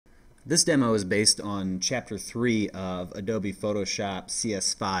This demo is based on Chapter 3 of Adobe Photoshop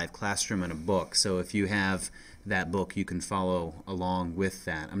CS5, Classroom in a Book. So if you have that book, you can follow along with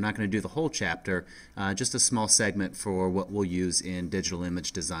that. I'm not going to do the whole chapter, just a small segment for what we'll use in digital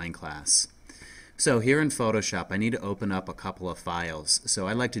image design class. So here in Photoshop, I need to open up a couple of files. So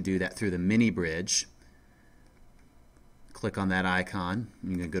I like to do that through the mini bridge. Click on that icon.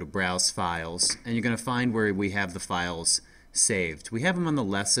 You're going to go to Browse Files, and you're going to find where we have the files saved. We have them on the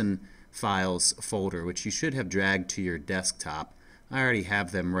Lesson Files folder, which you should have dragged to your desktop. I already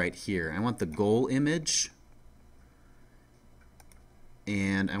have them right here. I want the goal image,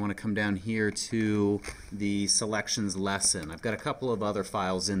 and I want to come down here to the selections lesson. I've got a couple of other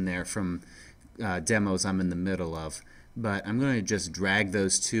files in there from demos I'm in the middle of, but I'm going to just drag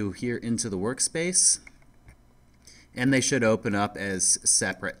those two here into the workspace, and they should open up as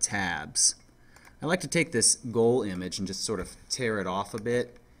separate tabs. I like to take this goal image and just sort of tear it off a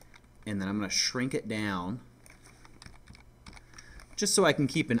bit, and then I'm going to shrink it down just so I can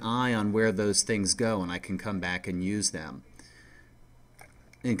keep an eye on where those things go and I can come back and use them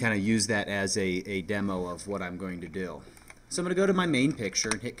and kind of use that as a demo of what I'm going to do. So I'm going to go to my main picture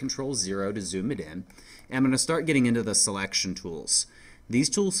and hit Control-0 to zoom it in, and I'm going to start getting into the selection tools. These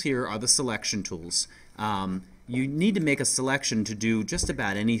tools here are the selection tools. You need to make a selection to do just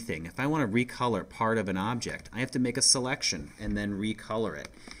about anything. If I want to recolor part of an object, I have to make a selection and then recolor it.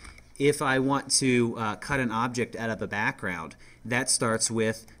 If I want to cut an object out of a background, that starts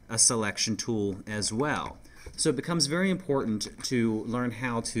with a selection tool as well. So it becomes very important to learn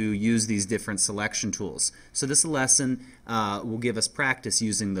how to use these different selection tools. So this lesson will give us practice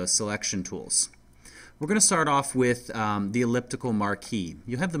using those selection tools. We're going to start off with the Elliptical Marquee.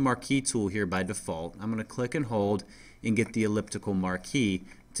 You have the Marquee tool here by default. I'm going to click and hold and get the Elliptical Marquee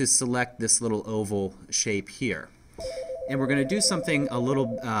to select this little oval shape here. And we're going to do something a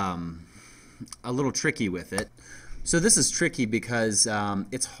little tricky with it. So this is tricky because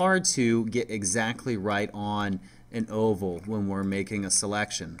it's hard to get exactly right on an oval when we're making a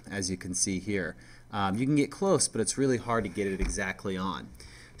selection, as you can see here. You can get close, but it's really hard to get it exactly on.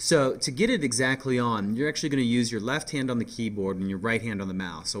 So to get it exactly on, you're actually going to use your left hand on the keyboard and your right hand on the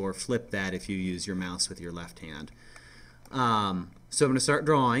mouse, or flip that if you use your mouse with your left hand. So I'm going to start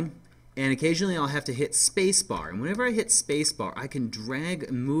drawing, and occasionally I'll have to hit spacebar. And whenever I hit spacebar, I can drag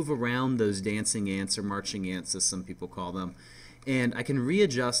and move around those dancing ants, or marching ants as some people call them, and I can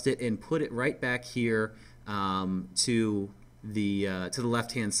readjust it and put it right back here to the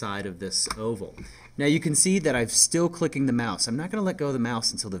left-hand side of this oval. Now you can see that I'm still clicking the mouse. I'm not going to let go of the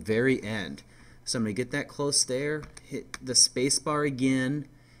mouse until the very end. So I'm going to get that close there, hit the space bar again,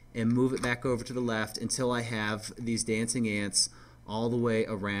 and move it back over to the left until I have these dancing ants all the way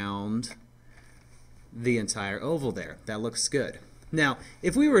around the entire oval there. That looks good. Now,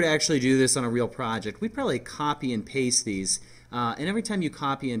 if we were to actually do this on a real project, we'd probably copy and paste these. And every time you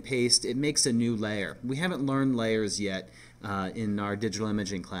copy and paste, it makes a new layer. We haven't learned layers yet in our digital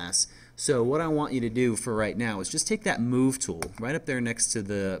imaging class. So what I want you to do for right now is just take that Move tool right up there next to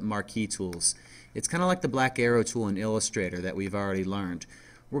the Marquee tools. It's kind of like the black arrow tool in Illustrator that we've already learned.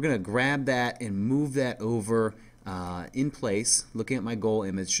 We're going to grab that and move that over in place, looking at my goal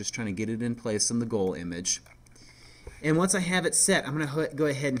image, just trying to get it in place on the goal image. And once I have it set, I'm going to go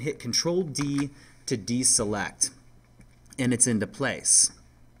ahead and hit Control-D to deselect, and it's into place.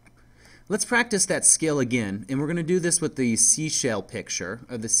 Let's practice that skill again, and we're going to do this with the seashell picture,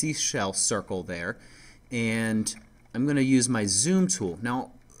 or the seashell circle there, and I'm going to use my zoom tool.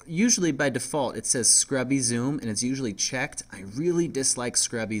 Now, usually by default it says scrubby zoom, and it's usually checked. I really dislike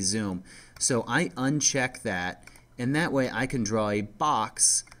scrubby zoom, so I uncheck that, and that way I can draw a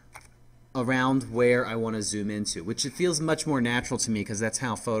box around where I want to zoom into, which it feels much more natural to me because that's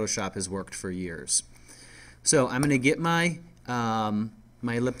how Photoshop has worked for years. So I'm going to get my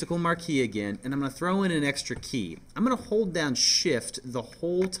my elliptical marquee again, and I'm going to throw in an extra key. I'm going to hold down Shift the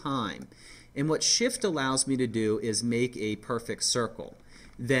whole time, and what Shift allows me to do is make a perfect circle.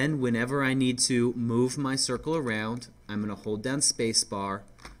 Then whenever I need to move my circle around, I'm going to hold down spacebar,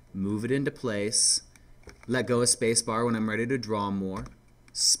 move it into place, let go of spacebar when I'm ready to draw more,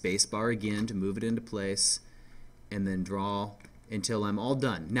 spacebar again to move it into place, and then draw until I'm all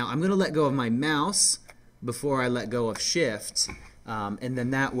done. Now I'm going to let go of my mouse before I let go of Shift, and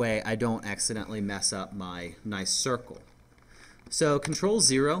then that way I don't accidentally mess up my nice circle. So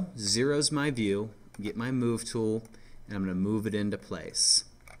Control-0 zeroes my view, get my Move tool, and I'm going to move it into place.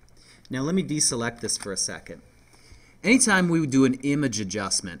 Now let me deselect this for a second. Anytime we do an image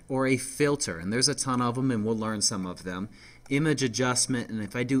adjustment or a filter, and there's a ton of them and we'll learn some of them, image adjustment, and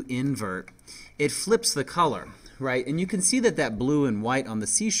if I do invert, it flips the color. right? And you can see that that blue and white on the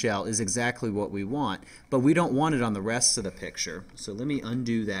seashell is exactly what we want, but we don't want it on the rest of the picture. So let me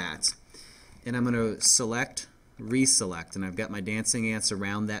undo that. And I'm going to select, reselect, and I've got my dancing ants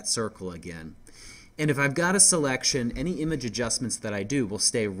around that circle again. And if I've got a selection, any image adjustments that I do will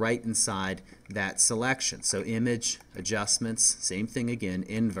stay right inside that selection. So image, adjustments, same thing again,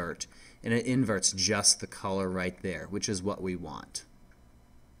 invert. And it inverts just the color right there, which is what we want.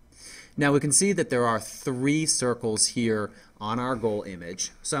 Now we can see that there are 3 circles here on our goal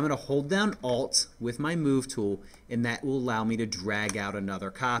image. So I'm going to hold down Alt with my Move tool, and that will allow me to drag out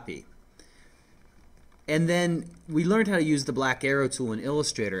another copy. And then we learned how to use the black arrow tool in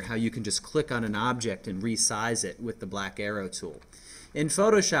Illustrator, how you can just click on an object and resize it with the black arrow tool. In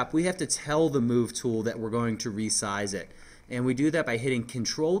Photoshop, we have to tell the Move tool that we're going to resize it. And we do that by hitting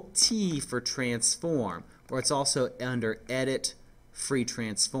Control-T for Transform, or it's also under Edit, Free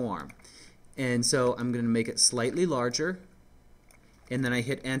Transform. And so I'm going to make it slightly larger, and then I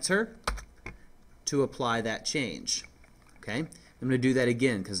hit Enter to apply that change. Okay? I'm going to do that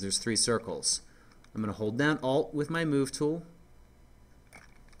again because there's 3 circles. I'm going to hold down Alt with my Move tool,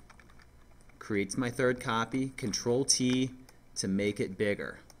 creates my 3rd copy, Control-T to make it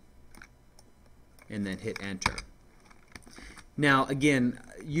bigger, and then hit Enter. Now again,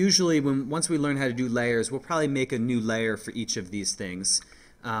 usually once we learn how to do layers, we'll probably make a new layer for each of these things.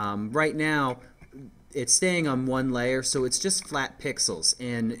 Right now it's staying on one layer, so it's just flat pixels,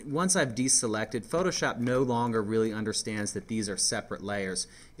 and once I've deselected, Photoshop no longer really understands that these are separate layers.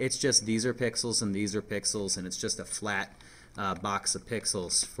 It's just these are pixels and these are pixels, and it's just a flat box of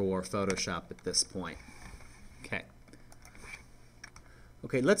pixels for Photoshop at this point. Okay.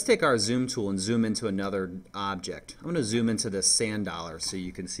 Okay, let's take our zoom tool and zoom into another object. I'm going to zoom into this sand dollar so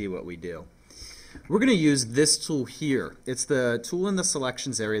you can see what we do. We're going to use this tool here. It's the tool in the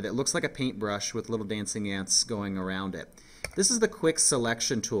selections area that looks like a paintbrush with little dancing ants going around it. This is the quick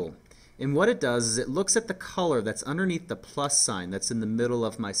selection tool. And what it does is it looks at the color that's underneath the plus sign that's in the middle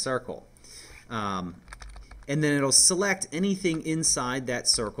of my circle. And then it'll select anything inside that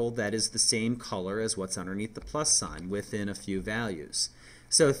circle that is the same color as what's underneath the plus sign within a few values.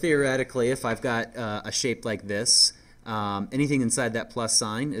 So theoretically, if I've got a shape like this, anything inside that plus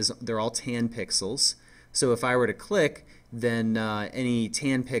sign they're all tan pixels. So if I were to click, then any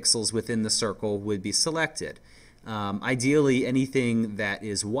tan pixels within the circle would be selected. Ideally, anything that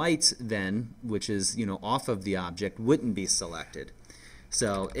is white then, which is off of the object, wouldn't be selected.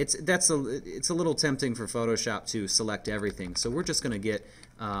 So it's a little tempting for Photoshop to select everything. So we're just going to get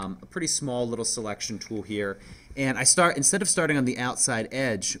a pretty small little selection tool here, and instead of starting on the outside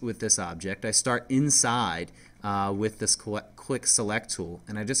edge with this object, I start inside with this quick select tool,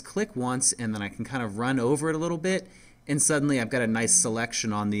 and I just click once, and then I can kind of run over it a little bit, and suddenly I've got a nice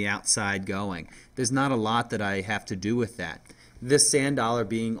selection on the outside going. There's not a lot that I have to do with that. This sand dollar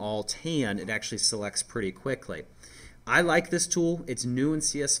being all tan, it actually selects pretty quickly. I like this tool. It's new in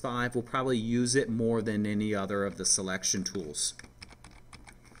CS5. We'll probably use it more than any other of the selection tools.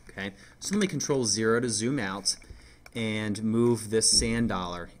 Okay, so let me Control-0 to zoom out and move this sand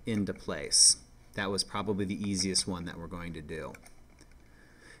dollar into place. That was probably the easiest one that we're going to do.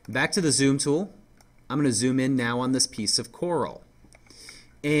 Back to the zoom tool. I'm going to zoom in now on this piece of coral.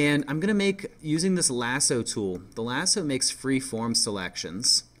 And I'm going to make, using this lasso tool, the lasso makes free form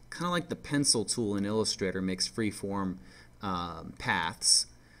selections, kind of like the pencil tool in Illustrator makes free form paths.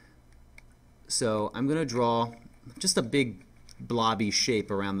 So I'm going to draw just a big blobby shape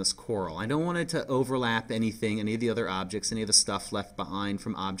around this coral. I don't want it to overlap anything, any of the other objects, any of the stuff left behind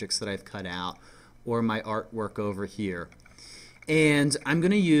from objects that I've cut out, or my artwork over here. And I'm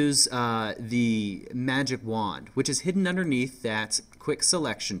going to use the magic wand, which is hidden underneath that quick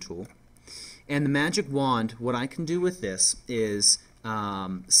selection tool. And the magic wand, what I can do with this is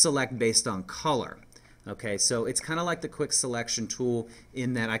select based on color. Okay, so it's kind of like the quick selection tool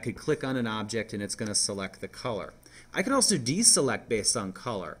in that I could click on an object and it's going to select the color. I can also deselect based on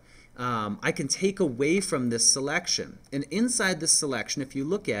color. I can take away from this selection, and inside this selection, if you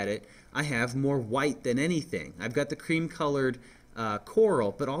look at it, I have more white than anything. I've got the cream colored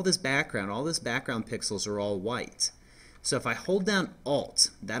coral, but all this background pixels are all white. So if I hold down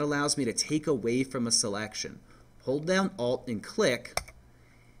Alt, that allows me to take away from a selection. Hold down Alt and click,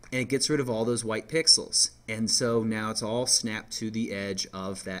 and it gets rid of all those white pixels. And so now it's all snapped to the edge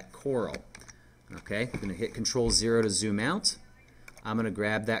of that coral. Okay, I'm going to hit Control-0 to zoom out. I'm going to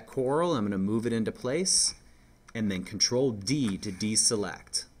grab that coral, I'm going to move it into place, and then Control-D to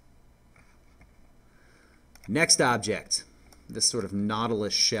deselect. Next object, this sort of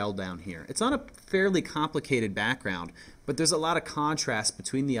nautilus shell down here. It's on a fairly complicated background, but there's a lot of contrast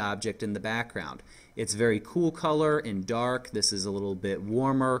between the object and the background. It's very cool color and dark. This is a little bit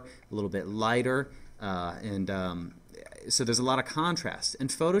warmer, a little bit lighter, so there's a lot of contrast. And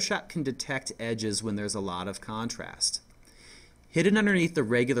Photoshop can detect edges when there's a lot of contrast. Hidden underneath the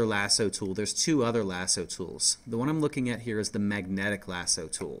regular lasso tool, there's two other lasso tools. The one I'm looking at here is the magnetic lasso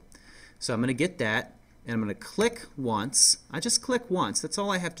tool. So I'm going to get that, and I'm going to click once. I just click once. That's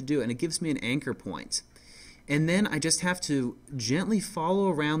all I have to do, and it gives me an anchor point. And then I just have to gently follow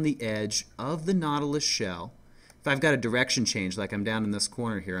around the edge of the Nautilus shell. If I've got a direction change, like I'm down in this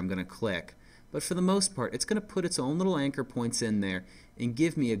corner here, I'm going to click. But for the most part, it's going to put its own little anchor points in there and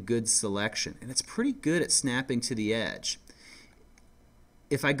give me a good selection. And it's pretty good at snapping to the edge.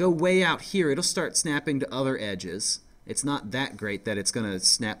 If I go way out here, it'll start snapping to other edges. It's not that great that it's going to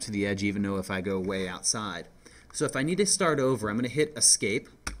snap to the edge even though if I go way outside. So if I need to start over, I'm going to hit Escape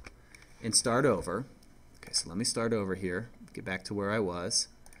and start over. Okay, so let me start over here, get back to where I was,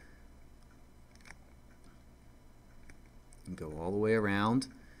 and go all the way around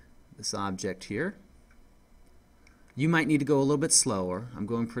this object here. You might need to go a little bit slower. I'm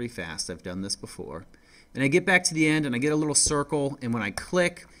going pretty fast. I've done this before. And I get back to the end and I get a little circle, and when I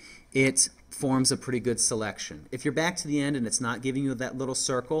click, it forms a pretty good selection. If you're back to the end and it's not giving you that little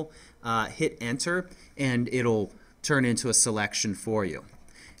circle, hit Enter and it'll turn into a selection for you.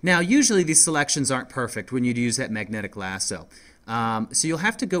 Now usually these selections aren't perfect when you use that magnetic lasso. So you'll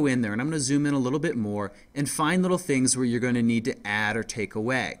have to go in there, and I'm going to zoom in a little bit more and find little things where you're going to need to add or take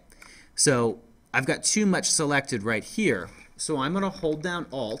away. So I've got too much selected right here. So I'm going to hold down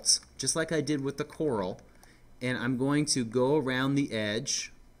Alt, just like I did with the coral, and I'm going to go around the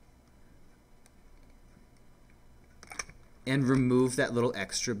edge and remove that little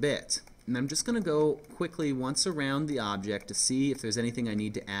extra bit. And I'm just going to go quickly once around the object to see if there's anything I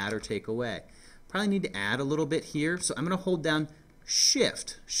need to add or take away. Probably need to add a little bit here, so I'm going to hold down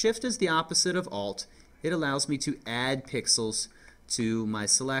Shift. Shift is the opposite of Alt. It allows me to add pixels to my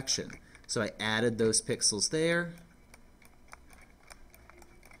selection. So I added those pixels there.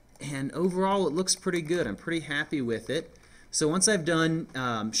 And overall it looks pretty good. I'm pretty happy with it. So once I've done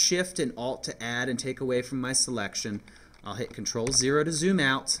Shift and Alt to add and take away from my selection, I'll hit Control-0 to zoom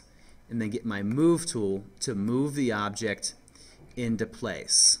out, and then get my Move tool to move the object into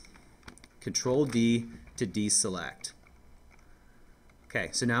place. Control-D to deselect. Okay,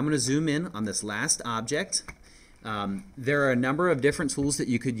 so now I'm going to zoom in on this last object. There are a number of different tools that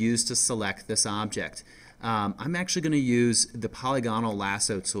you could use to select this object. I'm actually going to use the Polygonal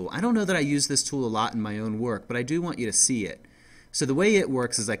Lasso tool. I don't know that I use this tool a lot in my own work, but I do want you to see it. So the way it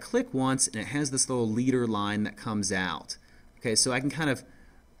works is I click once and it has this little leader line that comes out. Okay, so I can kind of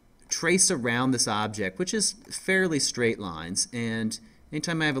trace around this object, which is fairly straight lines, and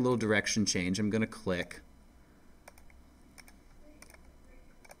anytime I have a little direction change, I'm going to click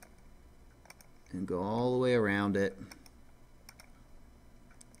and go all the way around it.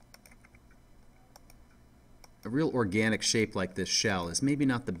 A real organic shape like this shell is maybe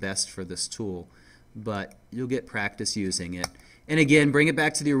not the best for this tool, but you'll get practice using it. And again, bring it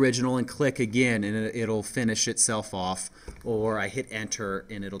back to the original and click again, and it'll finish itself off, or I hit Enter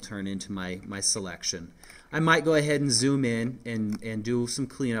and it'll turn into my selection. I might go ahead and zoom in and do some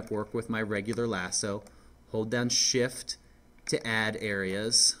cleanup work with my regular lasso. Hold down Shift to add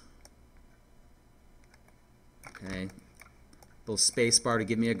areas. Okay. Little space bar to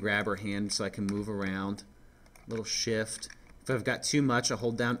give me a grabber hand so I can move around. Little Shift. If I've got too much, I'll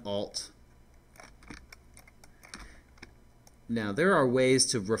hold down Alt. Now there are ways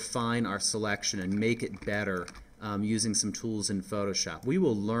to refine our selection and make it better using some tools in Photoshop. We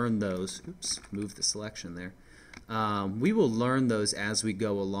will learn those. Oops, move the selection there. We will learn those as we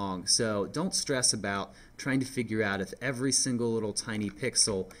go along. So don't stress about trying to figure out if every single little tiny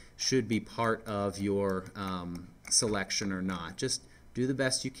pixel should be part of your selection or not. Just do the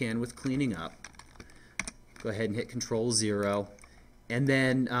best you can with cleaning up. Go ahead and hit Control-0. And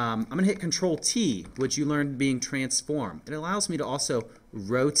then I'm going to hit Control-T, which you learned being transform. It allows me to also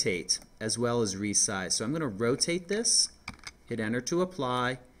rotate as well as resize. So I'm going to rotate this, hit Enter to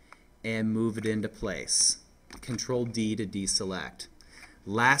apply, and move it into place. Control-D to deselect.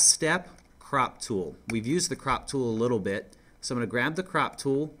 Last step, Crop Tool. We've used the Crop Tool a little bit. So I'm going to grab the Crop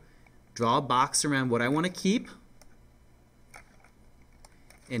Tool, draw a box around what I want to keep,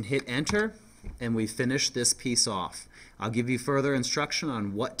 and hit Enter, and we finish this piece off. I'll give you further instruction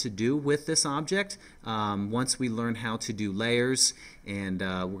on what to do with this object once we learn how to do layers, and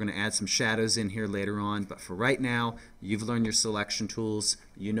we're going to add some shadows in here later on. But for right now, you've learned your selection tools.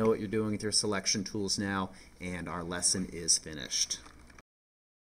 You know what you're doing with your selection tools now, and our lesson is finished.